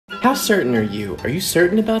How certain are you? Are you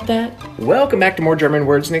certain about that? Welcome back to more German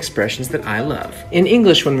words and expressions that I love. In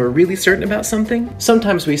English, when we're really certain about something,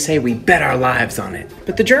 sometimes we say we bet our lives on it.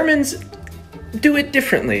 But the Germans do it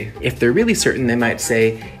differently. If they're really certain, they might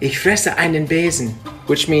say, Ich fresse einen Besen,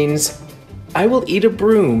 which means, I will eat a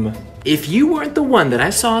broom. If you weren't the one that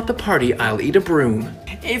I saw at the party, I'll eat a broom.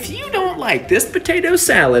 If you don't like this potato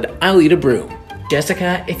salad, I'll eat a broom.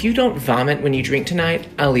 Jessica, if you don't vomit when you drink tonight,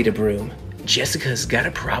 I'll eat a broom. Jessica's got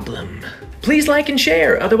a problem. Please like and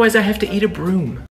share, otherwise I have to eat a broom.